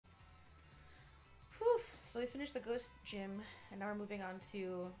So we finished the ghost gym, and now we're moving on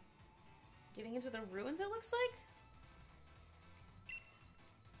to getting into the ruins, it looks like?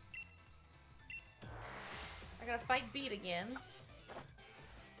 I gotta fight Beat again.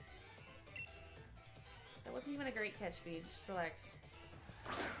 That wasn't even a great catch, Beat. Just relax.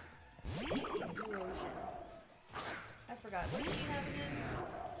 Erosion. I forgot. What does she have again?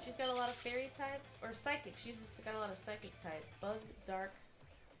 She's got a lot of fairy type? Or psychic. She's just got a lot of psychic type. Bug, dark,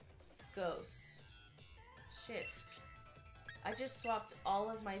 ghost. Shit. I just swapped all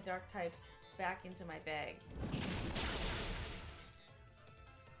of my dark types back into my bag.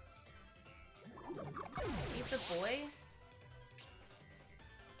 He's a boy?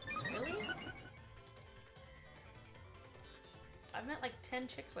 Really? I've met like 10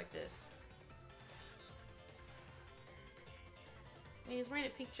 chicks like this. I mean, he's wearing a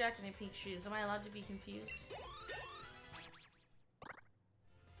pink jacket and pink shoes. Am I allowed to be confused?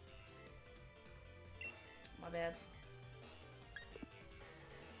 My bad.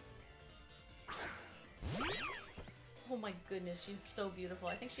 Oh my goodness, she's so beautiful.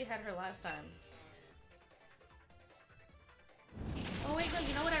 I think she had her last time. Oh wait, no,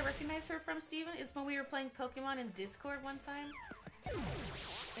 you know what I recognize her from, Steven? It's when we were playing Pokemon in Discord one time.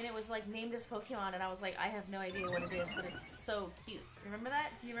 And it was like named as Pokemon, and I was like, I have no idea what it is, but it's so cute. Remember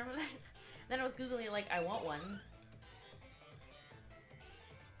that? Do you remember that? Then I was Googling it like, I want one.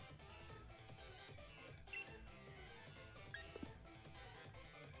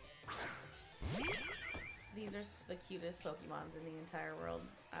 These are the cutest Pokemons in the entire world.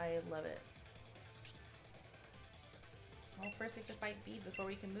 I love it. Well, first we have to fight Bede before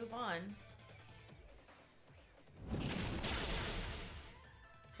we can move on.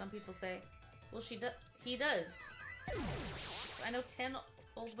 Some people say, well, he does. I know 10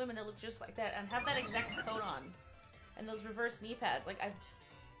 old women that look just like that and have that exact coat on. And those reverse knee pads. Like, I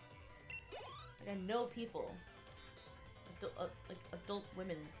know people. Like, adult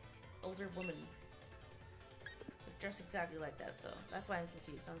women. Older women. That dress exactly like that, so that's why I'm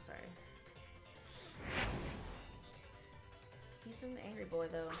confused. I'm sorry. He's an angry boy,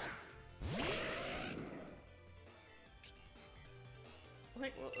 though.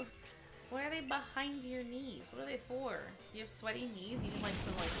 Like, why are they behind your knees? What are they for? You have sweaty knees? You need like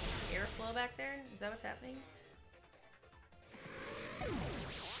some like airflow back there? Is that what's happening?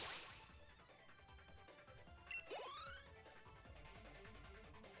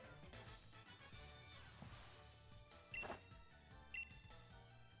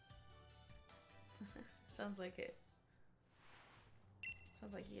 Sounds like it.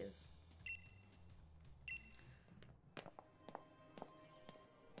 Sounds like he is.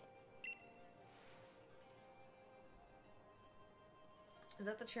 Is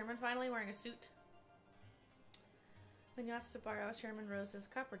that the chairman finally wearing a suit? When you asked to borrow Chairman Rose's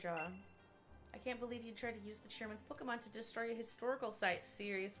Copperjaw. I can't believe you tried to use the chairman's Pokemon to destroy a historical site.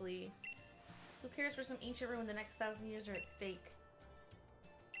 Seriously. Who cares for some ancient ruin? The next 1,000 years are at stake.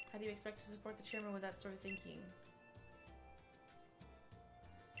 How do you expect to support the chairman with that sort of thinking?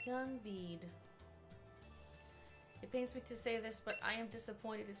 Young Bede. It pains me to say this, but I am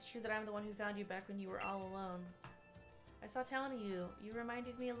disappointed. It's true that I'm the one who found you back when you were all alone. I saw talent in you. You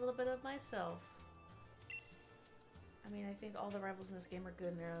reminded me a little bit of myself. I mean, I think all the rivals in this game are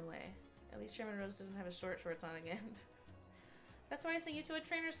good in their own way. At least Chairman Rose doesn't have his shorts on again. That's why I sent you to a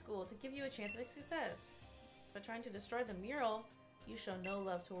trainer school, to give you a chance at success. But trying to destroy the mural, you show no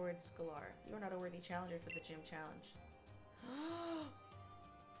love towards Galar. You are not a worthy challenger for the gym challenge.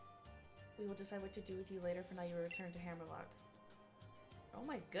 We will decide what to do with you later. For now, you will return to Hammerlock. Oh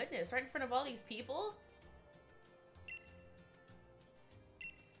my goodness, right in front of all these people?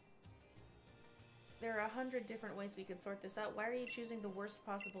 There are 100 different ways we could sort this out. Why are you choosing the worst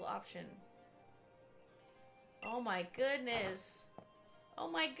possible option? Oh my goodness. Oh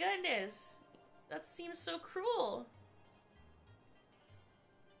my goodness. That seems so cruel.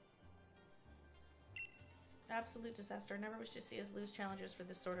 Absolute disaster. I never wish to see us lose challengers for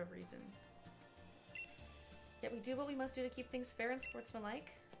this sort of reason. Yet we do what we must do to keep things fair and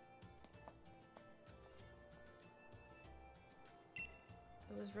sportsmanlike.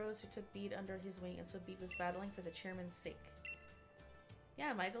 It was Rose who took Bede under his wing, and so Bede was battling for the chairman's sake.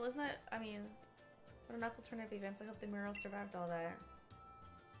 Yeah, Michael, isn't that... I mean, what an awful turn of events. I hope the mural survived all that.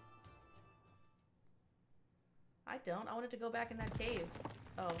 I don't. I wanted to go back in that cave.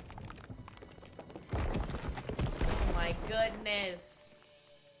 Oh. Oh my goodness.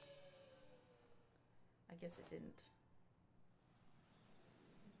 I guess it didn't.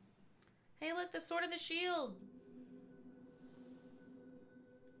 Hey, look, the sword and the shield!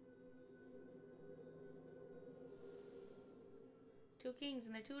 Two kings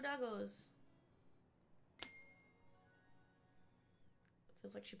and their two doggos.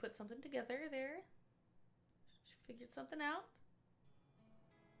 Feels like she put something together there. She figured something out.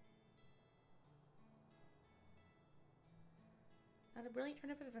 Not a brilliant turn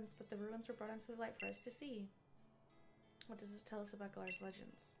of events, but the ruins were brought into the light for us to see. What does this tell us about Galar's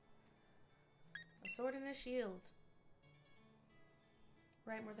legends? A sword and a shield.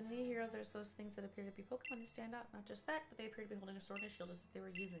 Right, more than any hero, there's those things that appear to be Pokemon that stand out. Not just that, but they appear to be holding a sword and a shield as if they were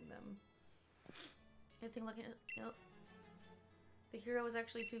using them. Anything looking at... Nope. The hero is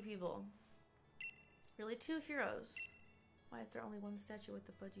actually two people. Really, two heroes. Why is there only one statue with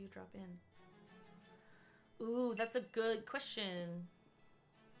the bud you drop in? Ooh, that's a good question.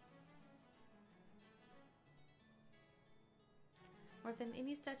 More than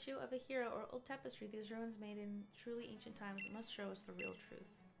any statue of a hero or old tapestry, these ruins made in truly ancient times must show us the real truth.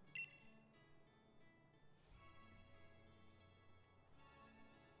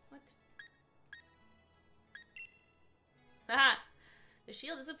 What? Haha! The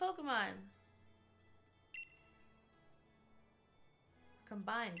shield is a Pokemon!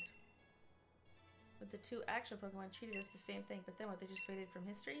 Combined with the two actual Pokemon treated as the same thing, but then what, they just faded from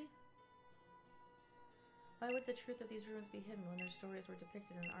history? Why would the truth of these ruins be hidden when their stories were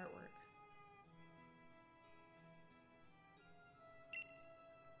depicted in artwork?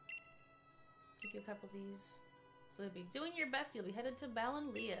 Give you a couple of these. So you'll be doing your best, you'll be headed to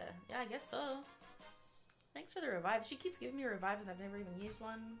Balanlia. Yeah, I guess so. Thanks for the revives. She keeps giving me revives and I've never even used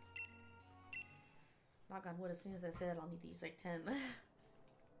one. Knock on wood, as soon as I said I'll need to use like 10.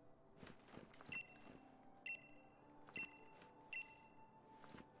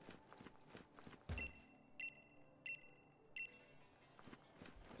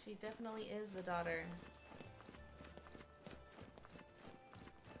 She definitely is the daughter.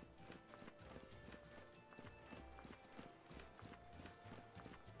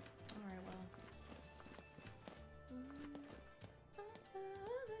 Alright, well.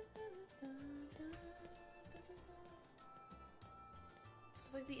 This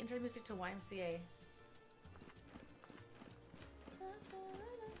is like the intro music to YMCA.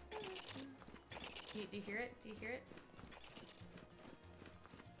 Do you hear it? Do you hear it?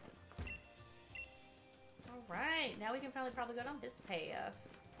 Alright, now we can finally probably go down this path.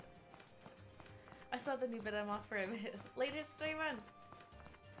 I saw the new bit, I'm off for a bit. Later, stay on!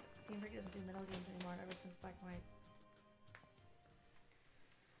 Game Freak doesn't do metal games anymore ever since Black and White.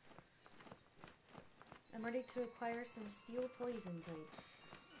 I'm ready to acquire some steel poison types.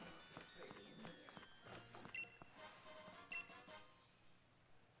 So pretty in here.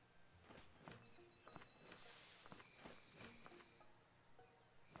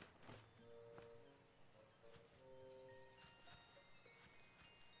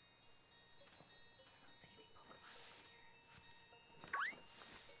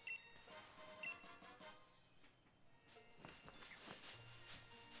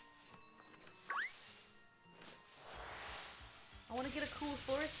 I want to get a cool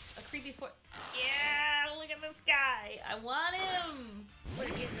forest, a creepy forest. Yeah, look at this guy. I want him. We're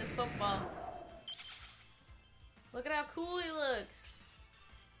getting this Pokeball. Look at how cool he looks.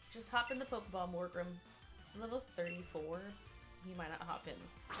 Just hop in the Pokeball, Morgrim. He's level 34. He might not hop in.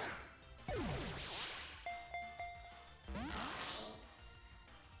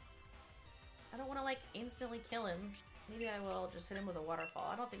 I don't want to like instantly kill him. Maybe I will just hit him with a waterfall.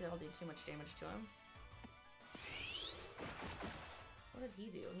 I don't think that'll do too much damage to him. What did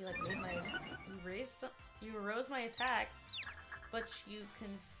he do? He like made my... You rose my attack, but you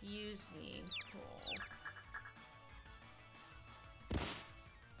confused me. Cool.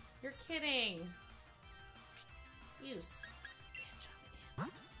 You're kidding! Use.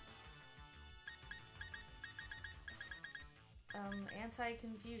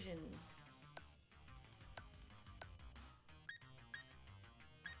 Anti-confusion.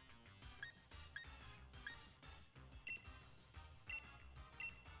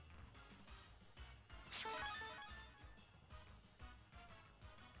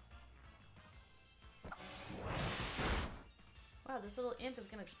 Wow, this little imp is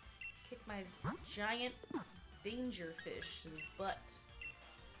gonna kick my giant danger fish's butt.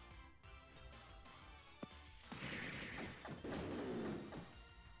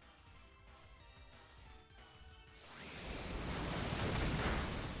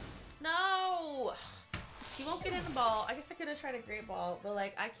 No! He won't get in the ball. I guess I could have tried a great ball, but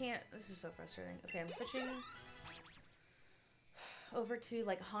like I can't. This is so frustrating. Okay, I'm switching over to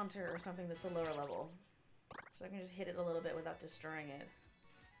like Haunter or something that's a lower level. So I can just hit it a little bit without destroying it.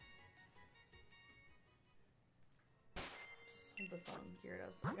 Just hold the phone,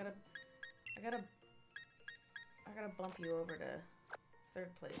 Gyarados. I gotta bump you over to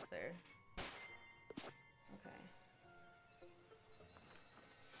 3rd place there. Okay.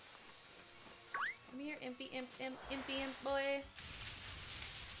 Come here, impy imp boy.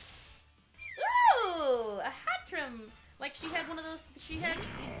 Ooh, a hat trim. Like she had one of those.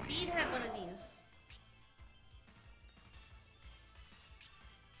 Bead had one of these.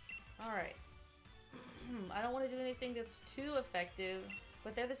 All right. I don't want to do anything that's too effective,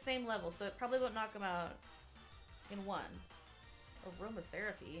 but they're the same level, so it probably won't knock them out in one.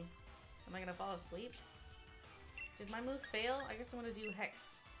 Aromatherapy. Am I gonna fall asleep? Did my move fail? I guess I'm gonna do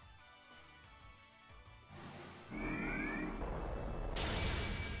Hex.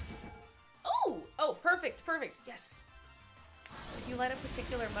 Oh! Oh, perfect, perfect, yes! If you light a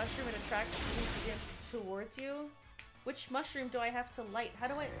particular mushroom, it attracts it towards you. Which mushroom do I have to light? How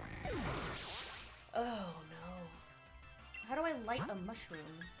do I... Oh, no. How do I light a mushroom?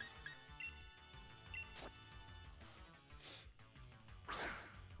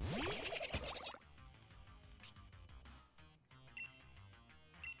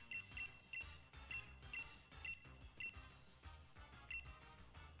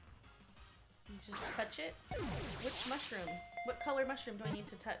 You just touch it? Which mushroom? What color mushroom do I need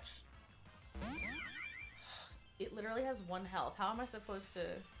to touch? It literally has 1 health. How am I supposed to...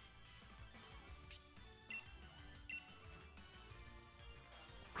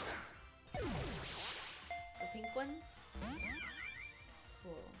 The pink ones?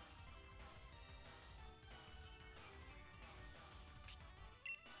 Cool.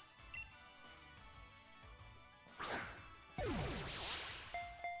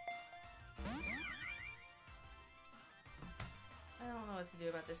 I don't know what to do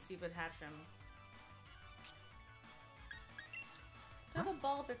about this stupid Hatchrim. Do I have a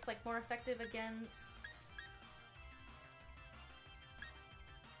ball that's like more effective against...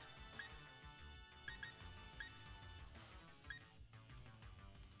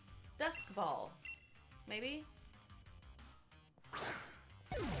 Dusk Ball? Maybe?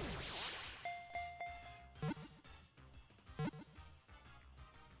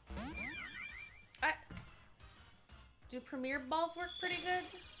 Do Premier Balls work pretty good?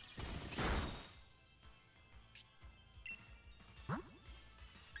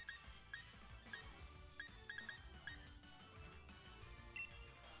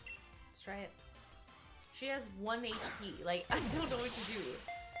 Let's try it. She has 1 HP. Like, I don't know what to do.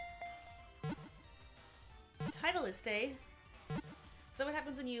 Titleist Day. So what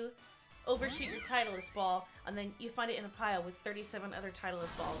happens when you overshoot your Titleist ball and then you find it in a pile with 37 other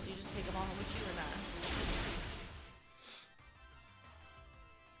Titleist balls? You just take them all home with you or not?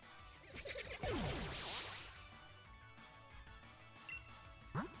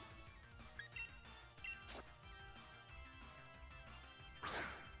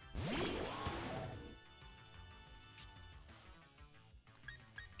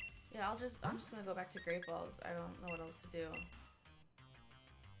 Yeah, I'm just gonna go back to Great Balls. I don't know what else to do.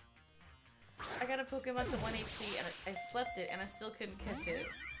 I got a Pokemon to 1 HP and I slept it and I still couldn't catch it.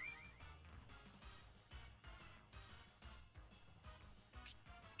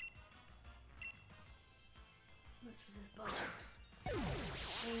 Let's resist ball jokes. I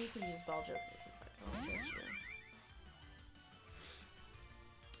mean, you can use ball jokes if you like. I won't judge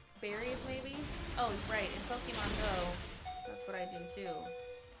you. Berries, maybe? Oh, right, in Pokemon Go. That's what I do too.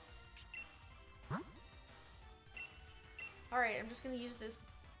 Alright, I'm just gonna use this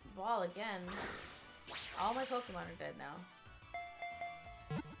ball again. All my Pokemon are dead now.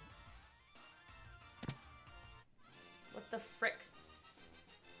 What the frick?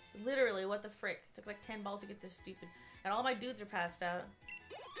 Literally, what the frick? Took like 10 balls to get this stupid... And all my dudes are passed out.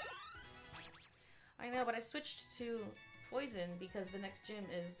 I know, but I switched to Poison because the next gym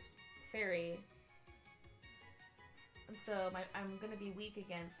is Fairy. And so I'm gonna be weak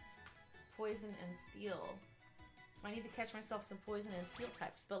against Poison and Steel. So I need to catch myself some Poison and Steel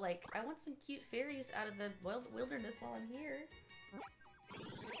types. But like, I want some cute fairies out of the wilderness while I'm here.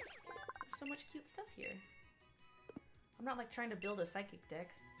 There's so much cute stuff here. I'm not like trying to build a psychic deck.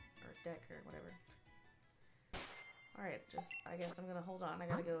 Or deck or whatever. Alright, just, I guess I'm gonna hold on. I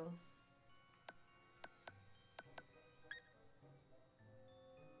gotta go.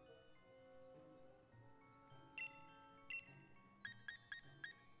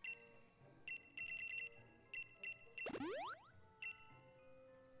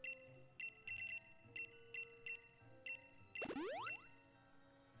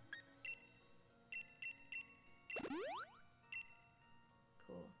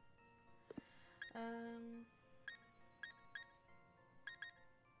 Cool.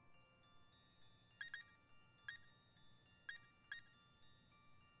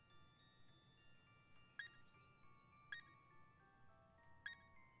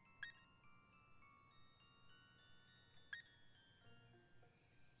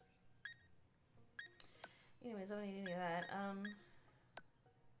 Anyways, I don't need any of that.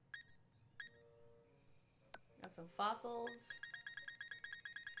 Got some fossils.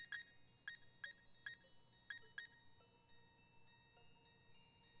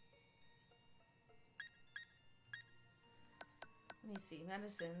 Let me see.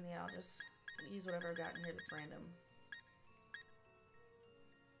 Medicine. Yeah, I'll just use whatever I've got in here that's random.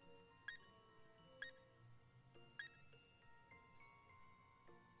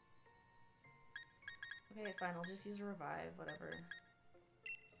 Okay, fine. I'll just use a revive, whatever.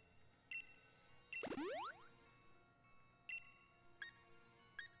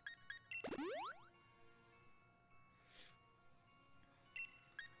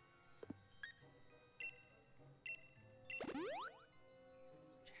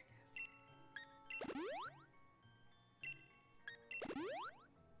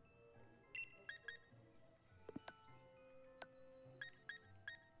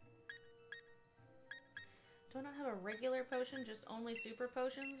 Do I not have a regular potion, just only super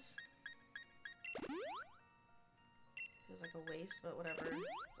potions? Feels like a waste, but whatever.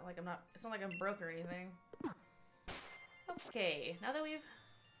 It's not like I'm broke or anything. Okay, now that we've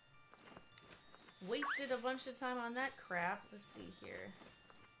wasted a bunch of time on that crap, let's see here.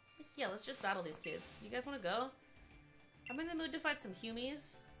 Yeah, let's just battle these kids. You guys want to go? I'm in the mood to fight some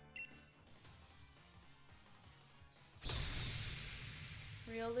humies.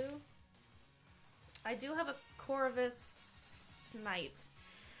 Riolu? I do have a Corvus Knight.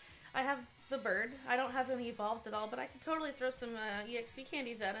 I have the bird. I don't have him evolved at all, but I could totally throw some EXP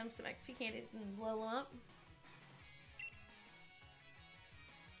candies at him, some XP candies, and blow him up.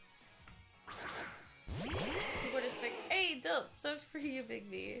 Keyboard is fixed. Hey, dope! Stoked for you, Big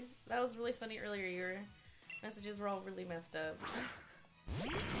B. That was really funny earlier. Your messages were all really messed up.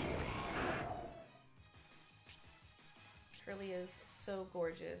 Curly is so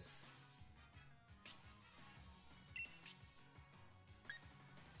gorgeous.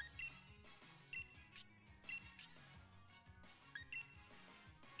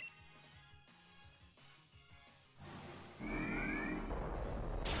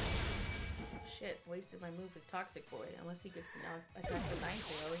 Shit, wasted my move with Toxic Boy, unless he gets to now attack the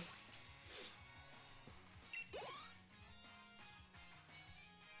Ninetales.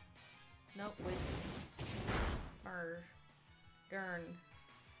 Nope, wasted. Arr. Darn.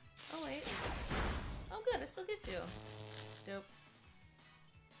 Oh wait. Oh good, I still get you. Dope.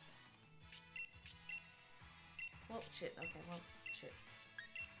 Well, shit, okay, well, shit.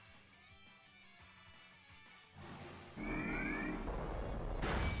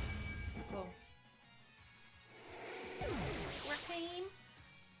 Cool. Team.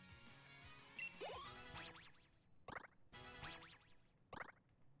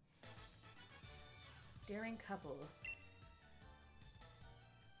 Daring couple.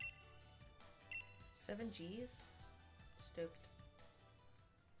 7 G's. Stoked.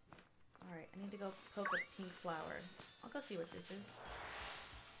 Alright, I need to go poke a pink flower. I'll go see what this is.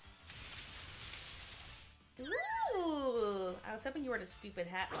 Ooh! I was hoping you were a stupid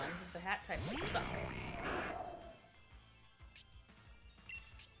hat one, because the hat type suck.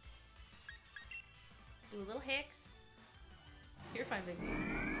 Do a little hex. You're fine, Big B.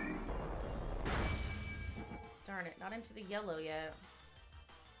 Darn it, not into the yellow yet.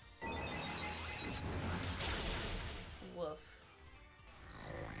 Woof.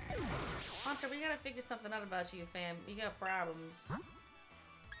 Hunter, we gotta figure something out about you, fam. You got problems.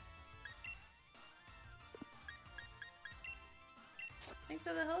 Thanks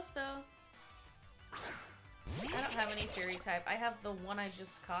for the host, though. I don't have any fairy type. I have the one I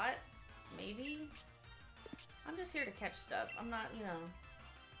just caught. Maybe? I'm just here to catch stuff. I'm not, you know.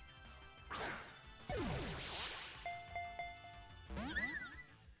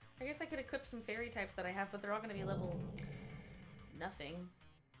 I guess I could equip some fairy types that I have, but they're all going to be level nothing.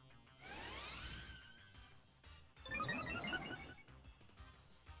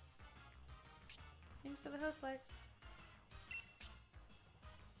 Thanks to the host, Lex.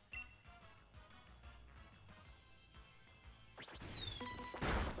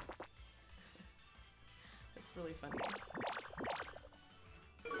 It's really funny.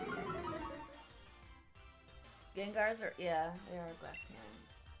 Gengars are, yeah, they are glass cannon.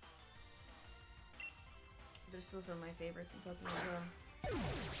 They're still some of my favorites in Pokemon Go.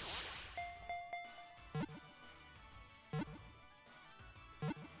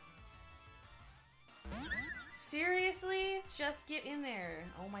 Seriously? Just get in there.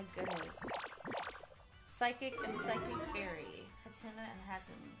 Oh my goodness. Psychic and Psychic Fairy. Hatsuna and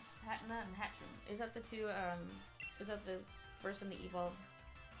Hatna and Hatchum. Is that the two, is that the first in the evolve?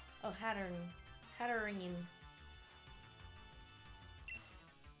 Oh, Hatterene.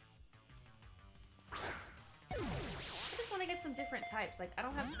 just want to get some different types. Like, I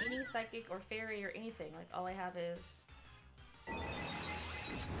don't have any psychic or fairy or anything. Like, all I have is...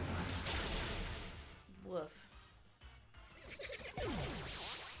 woof.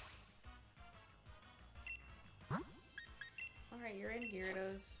 Alright, you're in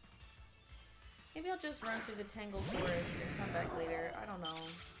Gyarados. Maybe I'll just run through the Tangle Forest and come back later. I don't know.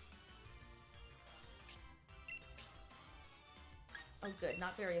 Oh good,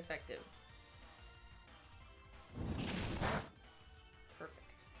 not very effective. Perfect.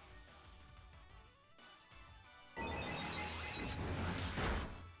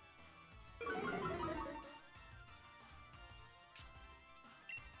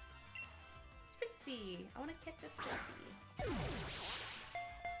 Spritzy! I want to catch a Spritzy.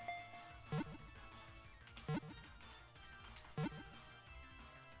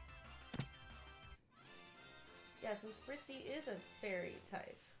 Yeah, so Spritzy is a fairy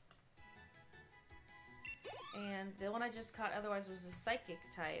type. And the one I just caught otherwise was a psychic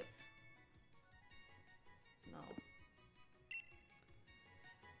type. No.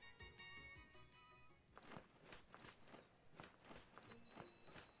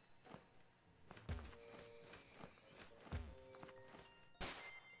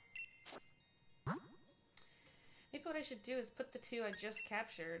 Maybe what I should do is put the two I just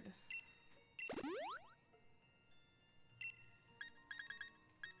captured.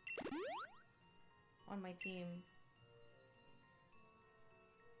 On my team.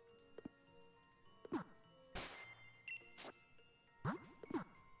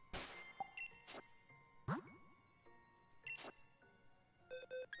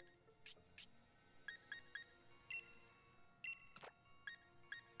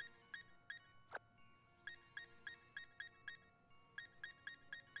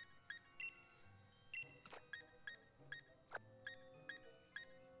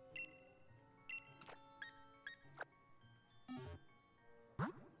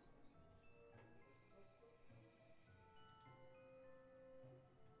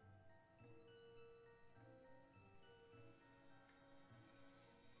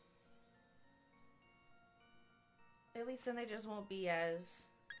 At least then they just won't be as...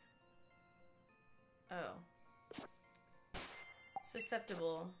 oh.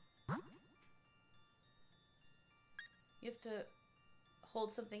 Susceptible. You have to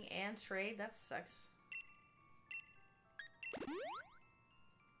hold something and trade? That sucks.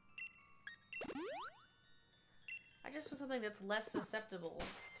 I just want something that's less susceptible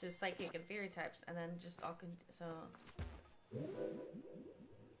to psychic and fairy types, and then just all so...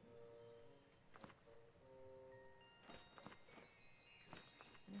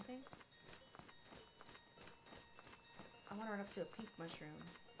 anything? I want to run up to a pink mushroom.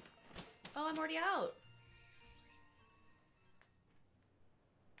 Oh, I'm already out!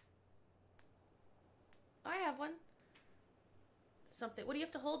 I have one. Something. What do you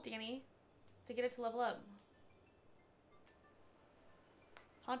have to hold, Danny, to get it to level up?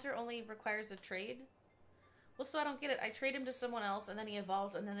 Haunter only requires a trade? Well, so I don't get it. I trade him to someone else, and then he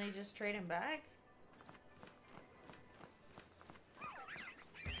evolves, and then they just trade him back?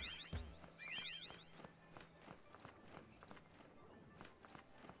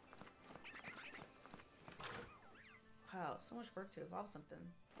 Wow, so much work to evolve something.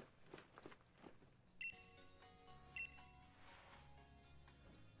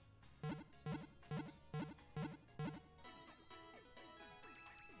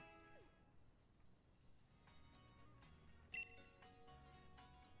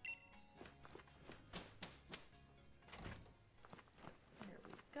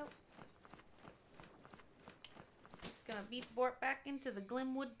 Gonna beat Bort back into the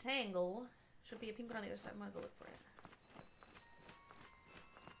Glimwood Tangle. Should be a pink one on the other side. I'm gonna go look for it.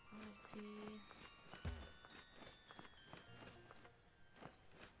 Let's see.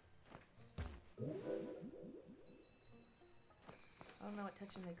 I don't know what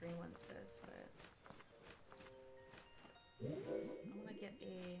touching the green ones does, but I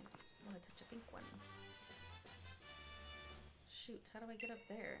wanna touch a pink one. Shoot, how do I get up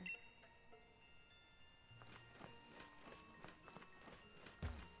there?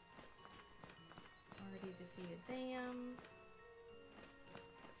 Already defeated them.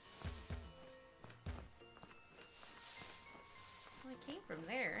 Well, I came from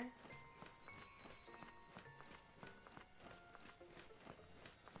there.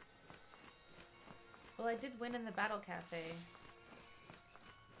 Well, I did win in the Battle Cafe.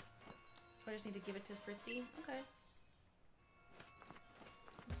 So I just need to give it to Spritzy? Okay.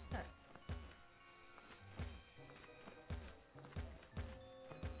 What's that?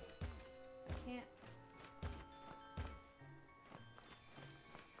 I can't...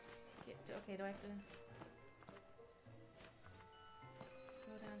 okay, do I have to...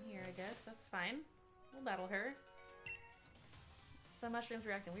 here, I guess. That's fine. We'll battle her. Some mushrooms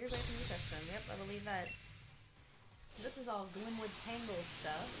react in weird ways when you touch them. Yep, I believe that. This is all Glimwood Tangle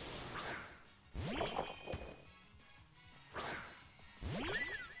stuff.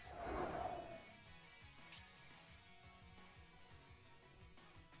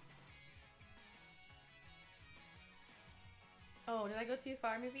 Oh, did I go too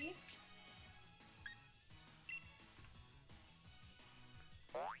far, maybe?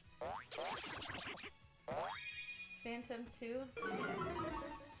 Phantom 2?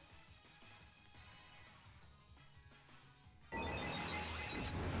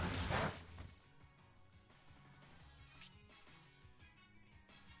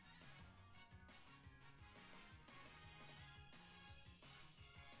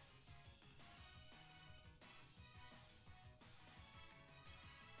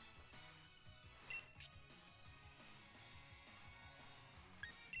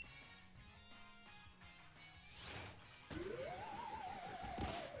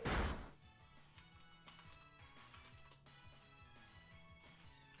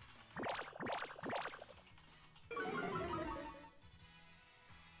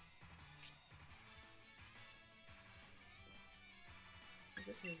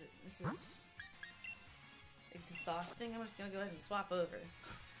 This is exhausting. I'm just gonna go ahead and swap over.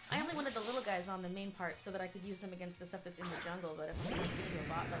 I only wanted the little guys on the main part so that I could use them against the stuff that's in the jungle, but if I'm gonna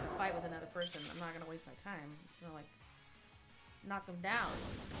do a fight with another person, I'm not gonna waste my time. I'm just gonna, like, knock them down.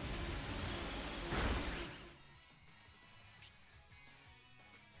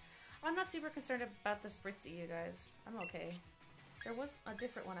 I'm not super concerned about the Spritzy, you guys. I'm okay. There was a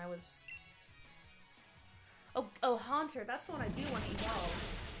different one I was... Oh, Haunter. That's the one I do want to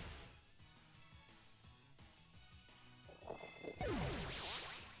evolve.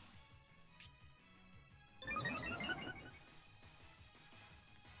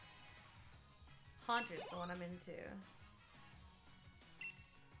 Haunter's the one I'm into.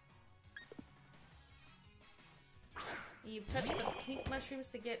 You touch the pink mushrooms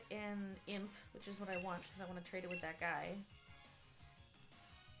to get an imp, which is what I want, because I want to trade it with that guy.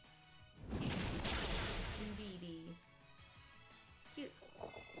 Indeedy. Cute.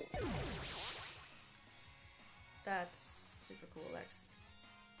 That's super cool, Lex.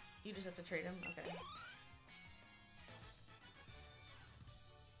 You just have to trade him? Okay.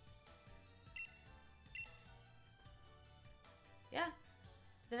 Yeah.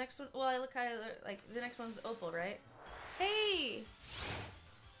 The next one, well, I look kind of like, the next one's Opal, right? Hey!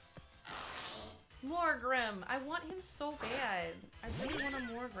 Morgrim! I want him so bad. I really want a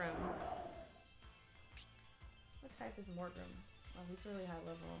Morgrim. What type is Morgrim? Oh, he's really high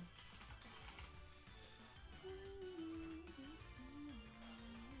level.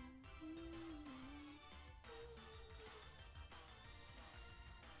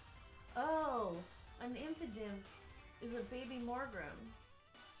 Oh! An Impidimp is a baby Morgrim.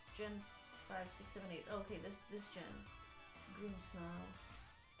 Gen 5, 6, 7, 8. Oh, okay, this gen. Green Snow.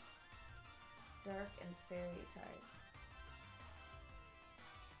 Dark and fairy type.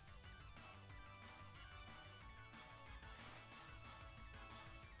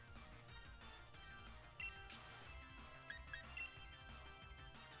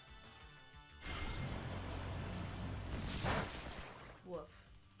 Woof.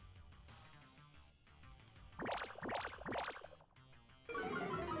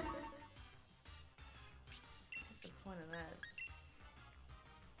 What's the point of that?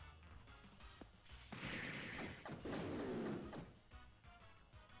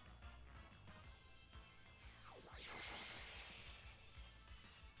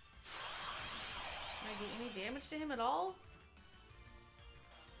 Can I do any damage to him at all?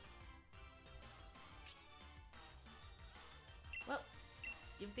 Well,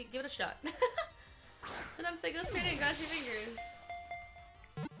 give it a shot. Sometimes they go straight in, cross your fingers.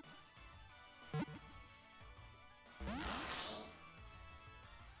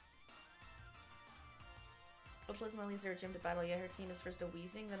 Opal is my least favorite gym to battle. Yeah, her team is first a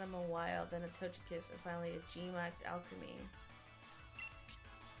Weezing, then a Mawile, then a Togekiss, and finally a G-Max Alchemy.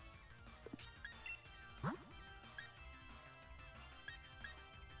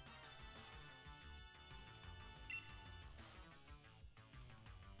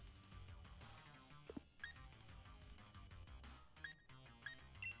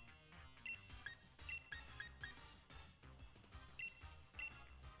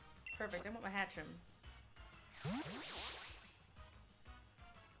 Perfect, I want my Hatcham.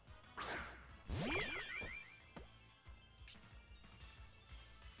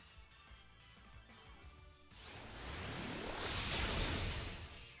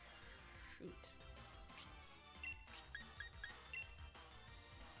 Shoot.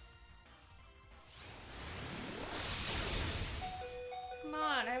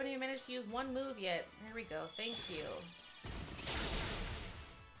 managed to use one move yet. There we go. Thank you.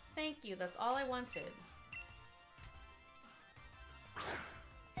 Thank you. That's all I wanted.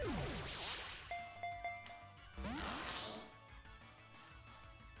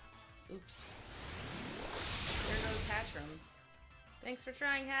 Oops. There goes Hatchram. Thanks for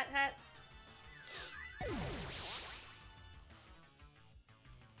trying, Hat.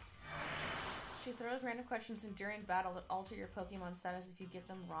 She throws random questions during battle that alter your Pokemon status if you get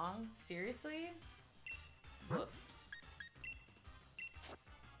them wrong. Seriously? Woof.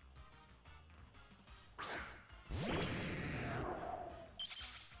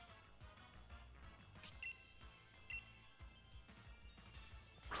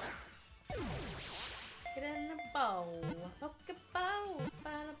 Get in the bowl. Pokeball.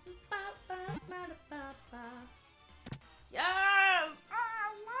 Yes! Oh, I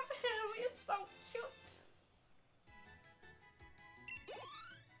love him. He's so cute.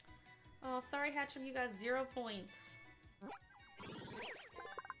 Oh, sorry, Hatcham. You got 0 points.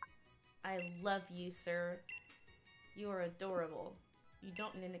 I love you, sir. You are adorable. You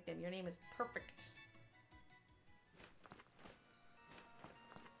don't need a nickname. Your name is perfect.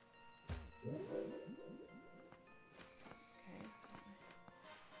 Okay. Do anything for me, but alright.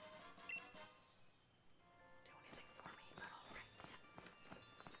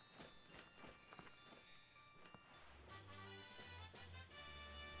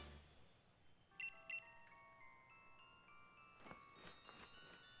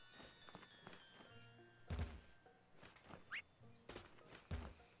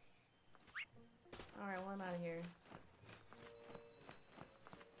 Alright, well, I'm out of here.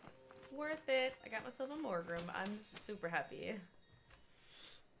 Worth it. I got myself a Morgrim. I'm super happy.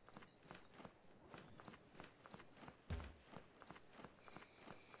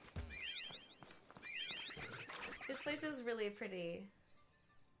 This place is really pretty.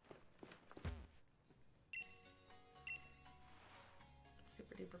 It's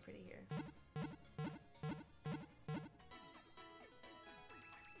super duper pretty here.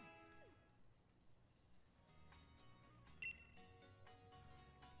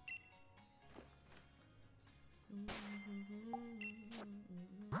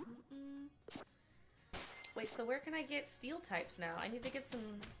 Wait, so where can I get steel types now? I need to get some...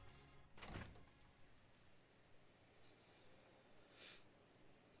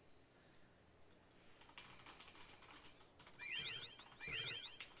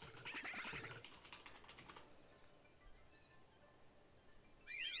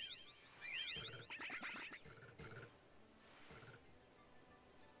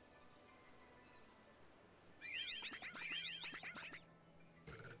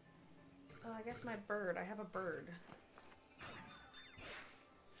 Oh, I guess my bird. I have a bird.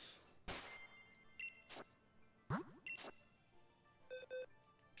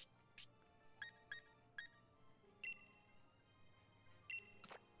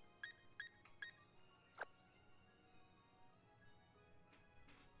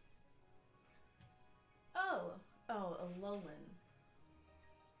 Oh, Alolan.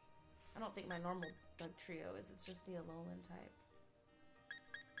 I don't think my normal bug trio is. It's just the Alolan type.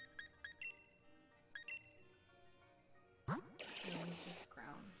 Yeah, he's just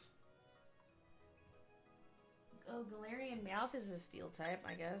ground. Oh, Galarian Meowth is a steel type,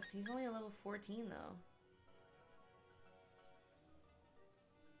 I guess. He's only a level 14, though.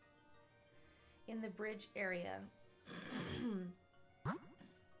 In the bridge area.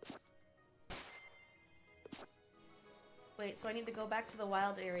 Wait, so I need to go back to the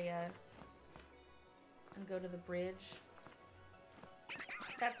wild area and go to the bridge.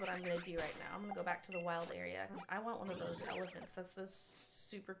 That's what I'm gonna do right now. I'm gonna go back to the wild area because I want one of those elephants. That's the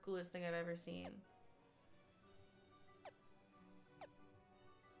super coolest thing I've ever seen.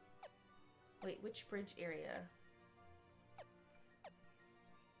 Wait, which bridge area?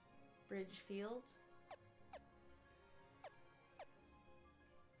 Bridge field?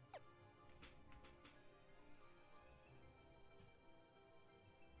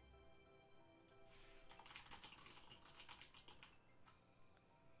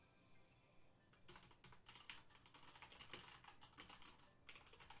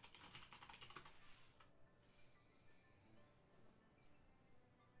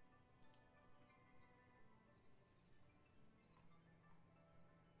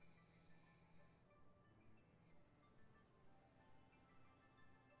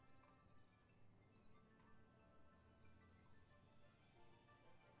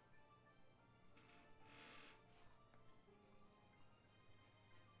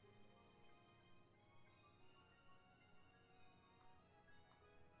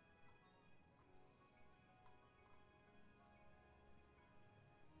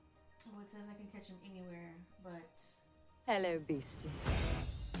 says I can catch him anywhere, but... Hello, beastie.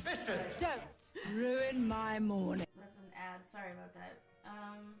 Mistress! Don't ruin my morning. That's an ad. Sorry about that.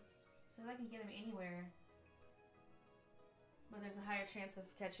 Says I can get him anywhere. But there's a higher chance of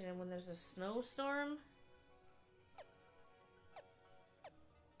catching him when there's a snowstorm.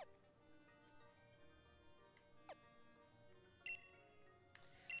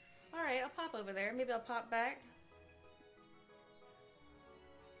 Alright, I'll pop over there. Maybe I'll pop back.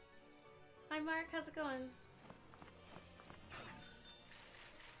 Hi Mark, how's it going?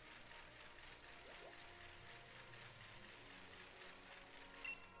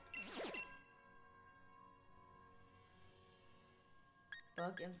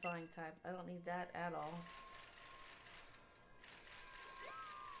 Bug and flying type. I don't need that at all.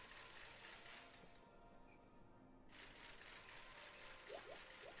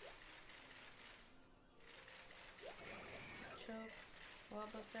 Choke,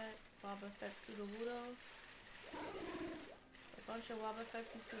 Wobbuffet, Sudowoodo. A bunch of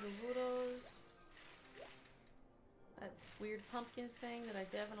Wobbuffets and Sudowoodos. That weird pumpkin thing that I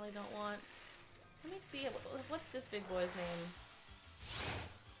definitely don't want. Let me see, what's this big boy's name?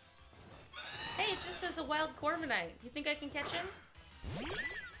 Hey, it just says a wild Corviknight. You think I can catch him?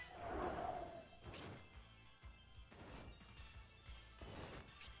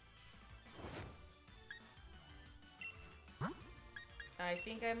 I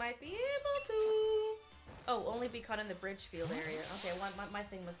think I might be able to. Oh, only be caught in the Bridgefield area. Okay, my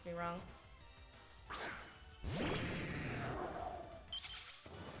thing must be wrong.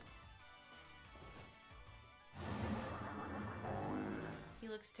 He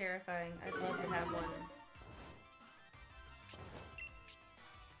looks terrifying. I'd love to have one.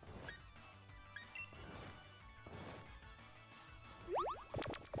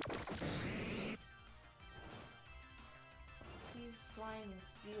 He's flying in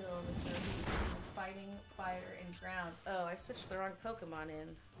steel, which are fighting, fire, and ground. Oh, I switched the wrong Pokemon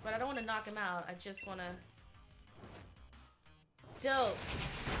in. But I don't want to knock him out. I just want to... Dope!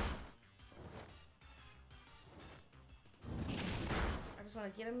 I just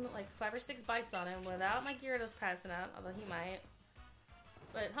want to get him like 5 or 6 bites on him without my Gyarados passing out, although he might.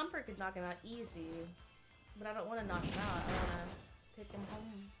 But Humper could knock him out easy. But I don't want to knock him out. I want to take him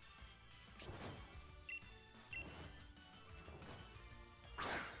home.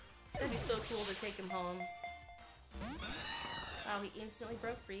 That'd be so cool to take him home. Wow, he instantly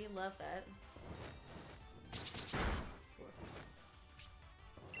broke free. Love that.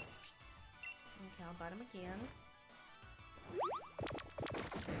 Okay, I'll bite him again.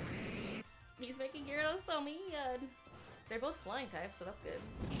 He's making Gyarados so mean. They're both flying types, so that's good.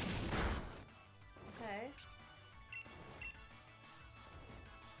 Okay.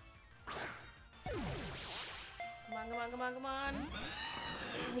 Come on, come on, come on, come on.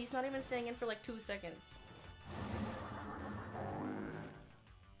 He's not even staying in for like 2 seconds.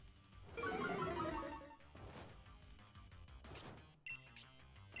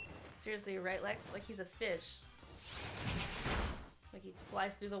 Seriously, right, Lex? Like he's a fish. Like he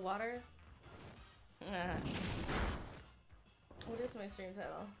flies through the water. What is my stream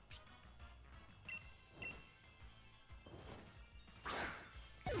title?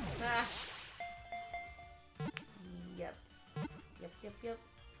 Ah. Yep. Yep.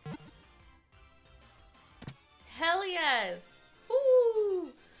 Hell yes!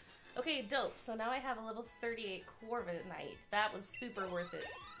 Woo! Okay, dope. So now I have a level 38 Corviknight. That was super worth it.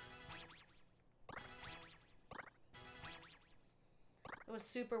 It was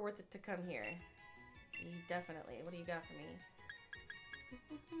super worth it to come here. Definitely. What do you got for me?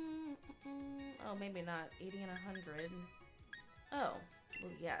 Oh, maybe not. 80 and 100. Oh.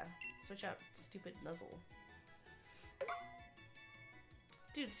 Well, yeah. Switch out stupid Nuzzle.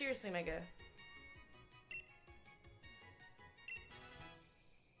 Dude, seriously, Mega.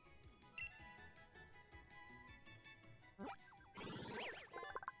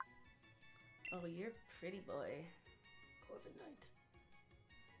 Oh, you're a pretty boy. Corviknight.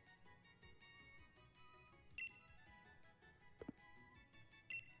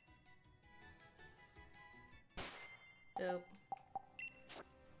 Dope.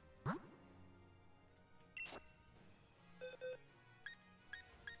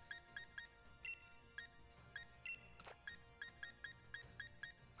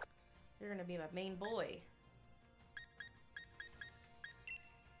 You're gonna be my main boy.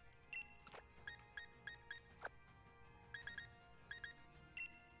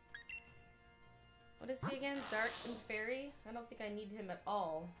 What is he again? Dark and Fairy? I don't think I need him at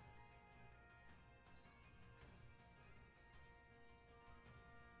all.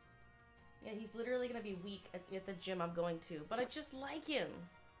 Yeah, he's literally gonna be weak at the gym I'm going to, but I just like him.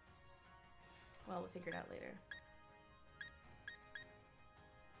 Well, we'll figure it out later.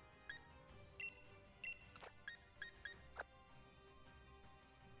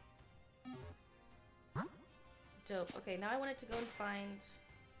 Dope. Okay, now I wanted to go and find...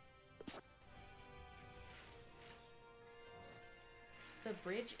 the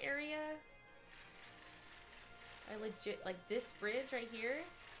bridge area? I legit... like this bridge right here?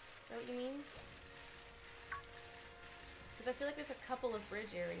 Is that what you mean? Because I feel like there's a couple of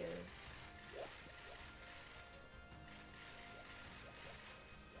bridge areas.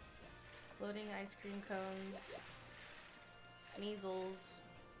 Floating ice cream cones. Sneasels.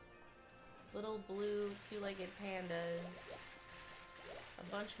 Little blue two-legged pandas. A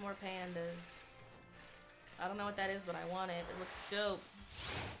bunch more pandas. I don't know what that is, but I want it. It looks dope.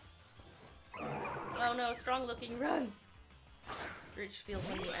 Oh no, strong looking, run! Bridge field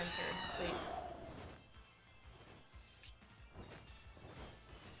when you enter. Sweet.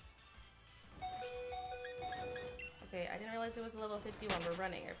 Okay, I didn't realize it was level 51. We're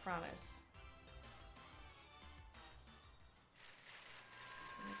running, I promise.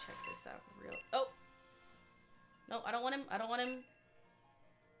 Let me check this out real. Oh! No, I don't want him. I don't want him.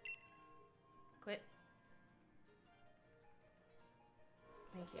 Quit.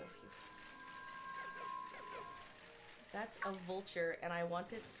 Thank you. That's a vulture, and I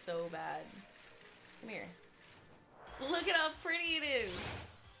want it so bad. Come here. Look at how pretty it is!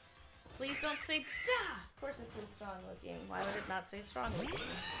 Please don't say "Dah!" Of course it says strong looking. Why would it not say strong looking?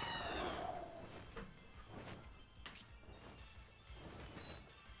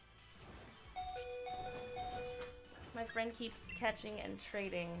 My friend keeps catching and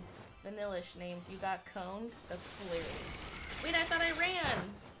trading Vanillish named You Got Coned. That's hilarious. Wait, I thought I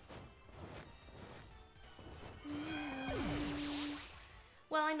ran!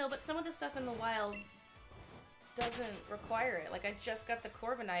 Well, I know, but some of the stuff in the wild doesn't require it. Like, I just got the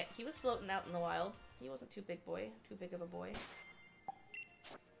Corviknight. He was floating out in the wild. He wasn't too big of a boy.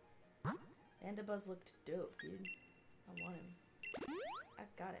 Bandabuzz looked dope, dude. I want him. I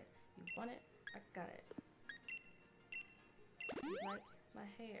got it. You want it? I got it. You like my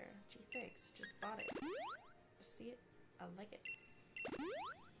hair? Gee, thanks. Just bought it. See it? I like it.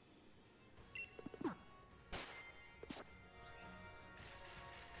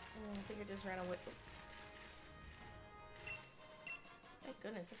 I think I just ran away. Thank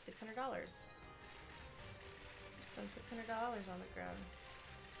goodness, that's $600. Just spent $600 on the ground.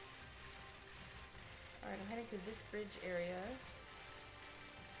 Alright, I'm heading to this bridge area.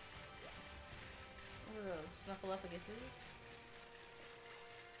 What are those? Snuffleupaguses.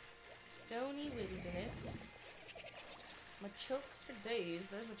 Stony wilderness. Machokes for days.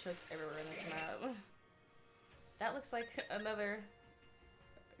 There's Machokes everywhere in this map. That looks like another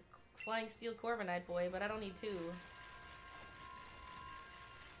Flying Steel Corviknight boy, but I don't need two.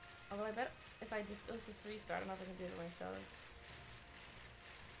 Although I bet if I do this a 3-star, I don't know if I can do it myself.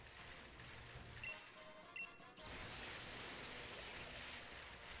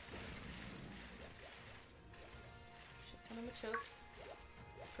 Shit ton of Machokes.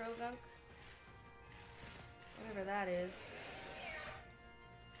 Progunk. Whatever that is.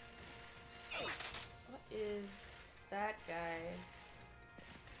 What is that guy?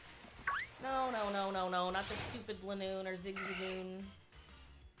 No, not the stupid Lanoon or Zigzagoon.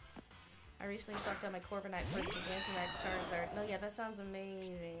 I recently stocked on my Corviknight for the Gigantamax Charizard. No, yeah, that sounds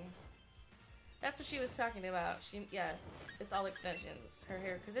amazing. That's what she was talking about. Yeah, it's all extensions. Her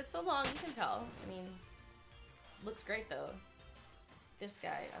hair, because it's so long, you can tell. I mean, looks great though. This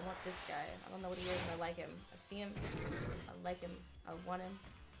guy, I want this guy. I don't know what he is, and I like him. I see him, I like him, I want him,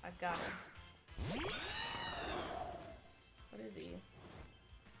 I've got him. What is he?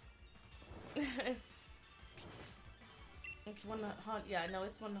 It's 100. Yeah, no,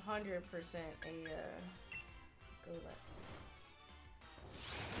 it's 100% a Golett.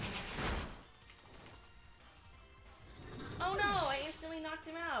 Oh no! I instantly knocked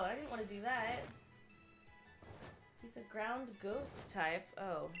him out. I didn't want to do that. He's a ground ghost type.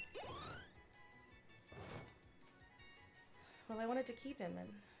 Oh. Well, I wanted to keep him, and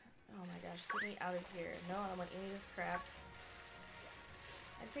oh my gosh, get me out of here. No, I don't want any of this crap.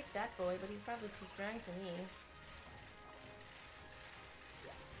 I'd take that boy, but he's probably too strong for me.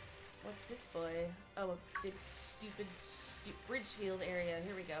 What's this boy? Oh, a big stupid Bridgefield area.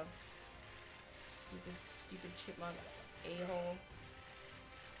 Here we go. Stupid chipmunk a-hole.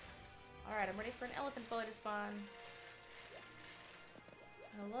 Alright, I'm ready for an elephant boy to spawn.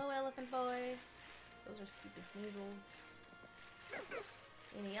 Hello, elephant boy. Those are stupid Sneasels.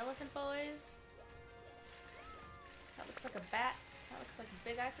 Any elephant boys? That looks like a bat. That looks like a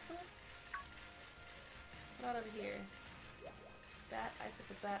big icicle. What about over here? Bat, icicle.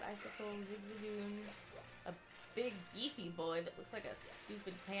 Icicle Bat, Icicle, Zigzagoon. A big beefy boy that looks like a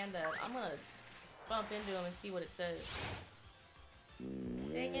stupid panda. I'm gonna bump into him and see what it says.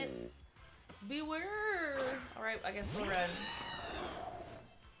 Dang it. Beware! Alright, I guess we'll run.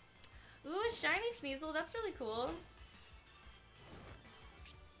 Ooh, a shiny Sneasel. That's really cool.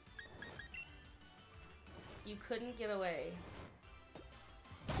 You couldn't get away.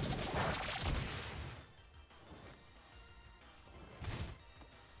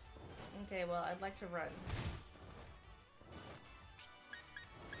 Okay, well, I'd like to run.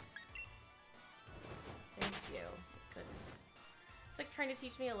 Thank you. Goodness. It's like trying to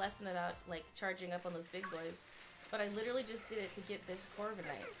teach me a lesson about, like, charging up on those big boys. But I literally just did it to get this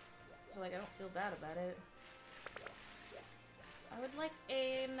Corviknight. So, like, I don't feel bad about it. I would like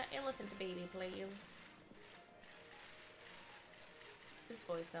an elephant baby, please. What's this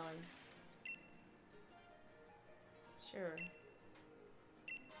boy selling? Sure.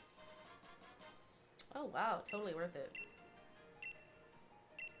 Oh, wow. Totally worth it.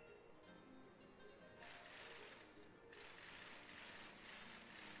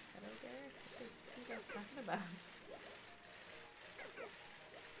 Hello there? What are you guys talking about?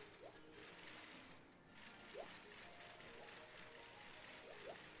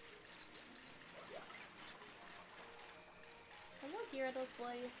 Hello, Gyarados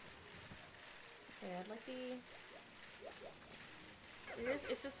boy. Okay, I'd like the...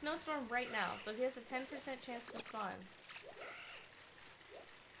 It's a snowstorm right now, so he has a 10% chance to spawn.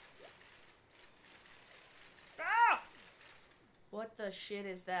 Ah! What the shit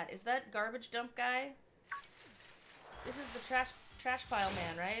is that? Is that garbage dump guy? This is the trash pile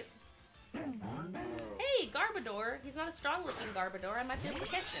man, right? Hey, Garbador! He's not a strong looking Garbador. I might be able to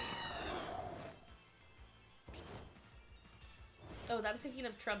catch him. Oh, I'm thinking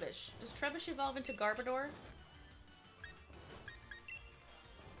of Trubbish. Does Trubbish evolve into Garbador?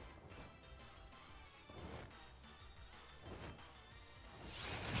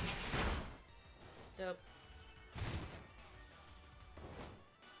 Dope.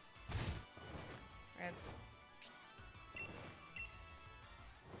 Rats.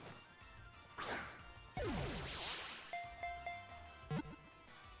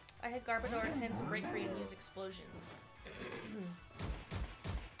 I had Garbador intend to break free and use Explosion.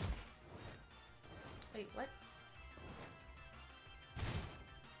 Wait, what?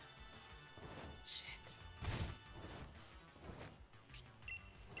 Shit.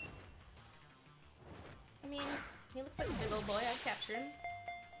 I mean, he looks like a big old boy. I'd capture him.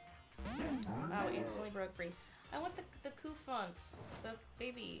 Wow, instantly broke free. I want the Koufont, the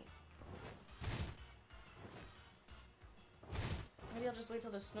baby. Maybe I'll just wait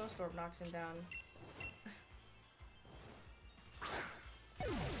till the snowstorm knocks him down.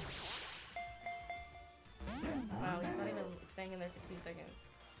 Wow, he's not even staying in there for 2 seconds.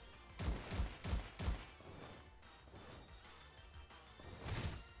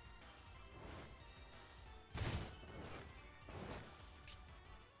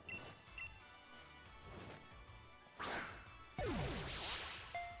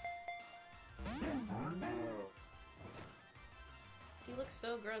 He looks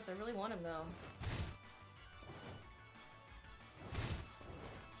so gross. I really want him though.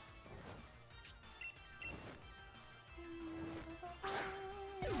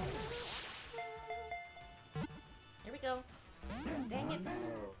 Here we go. Dang it.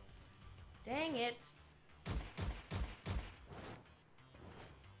 Dang it.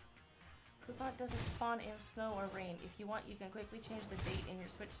 Koufont doesn't spawn in snow or rain. If you want, you can quickly change the date in your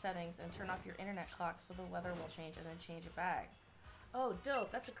Switch settings and turn off your internet clock so the weather will change and then change it back. Oh,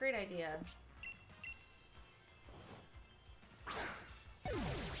 dope. That's a great idea.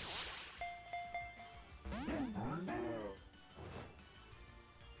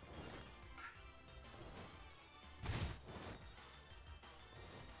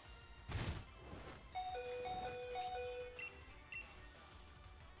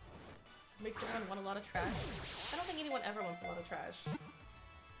 Makes everyone want a lot of trash. I don't think anyone ever wants a lot of trash.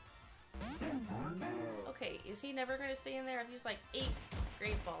 Okay, is he never going to stay in there? I've used like 8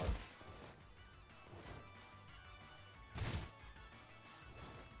 Great Balls.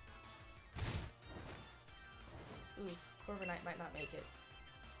 Oof, Corviknight might not make it.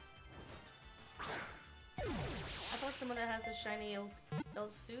 I thought someone that has a shiny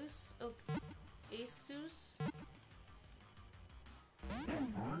Asus?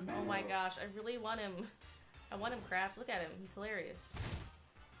 Oh my gosh, I really want him. I want him, Craft. Look at him. He's hilarious.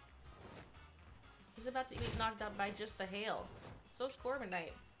 He's about to get knocked out by just the hail. So's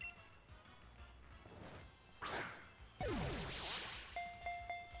Corviknight.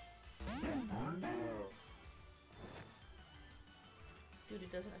 Dude,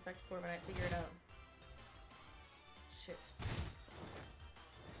 it doesn't affect Fortnite. Figure it out. Shit.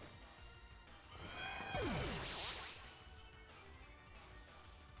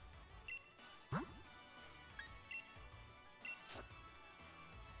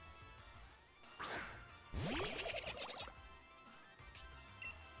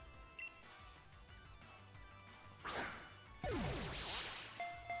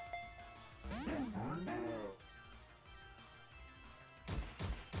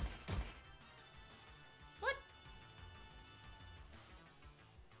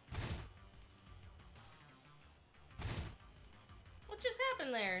 What just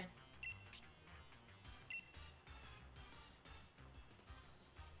happened there?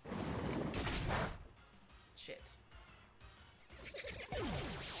 Shit.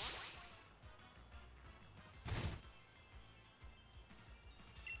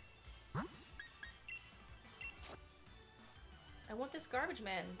 I want this garbage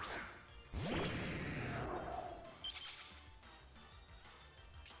man.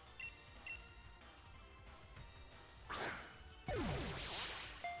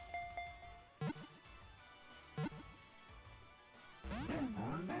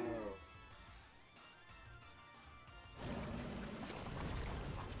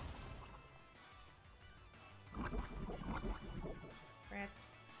 Rats.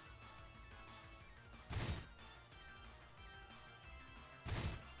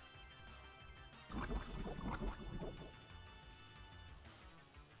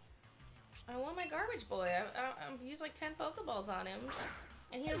 I want my garbage boy. I've used like 10 Pokeballs on him,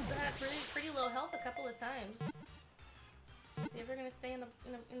 and he has had pretty low health a couple of times. Is he ever gonna stay in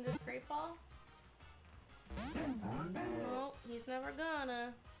this Great Ball? No, he's never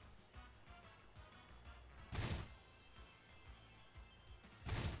gonna.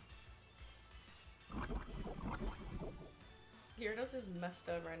 Gyarados is messed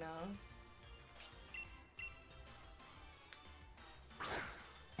up right now.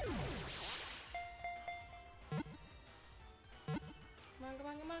 Come on, come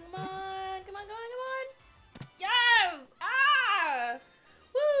on, come on, come on! Come on, come on, come on! Yes! Ah!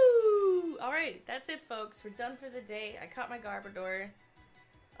 Woo! Alright, that's it, folks. We're done for the day. I caught my Garbador.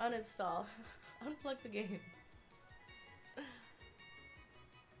 Uninstall. Unplug the game.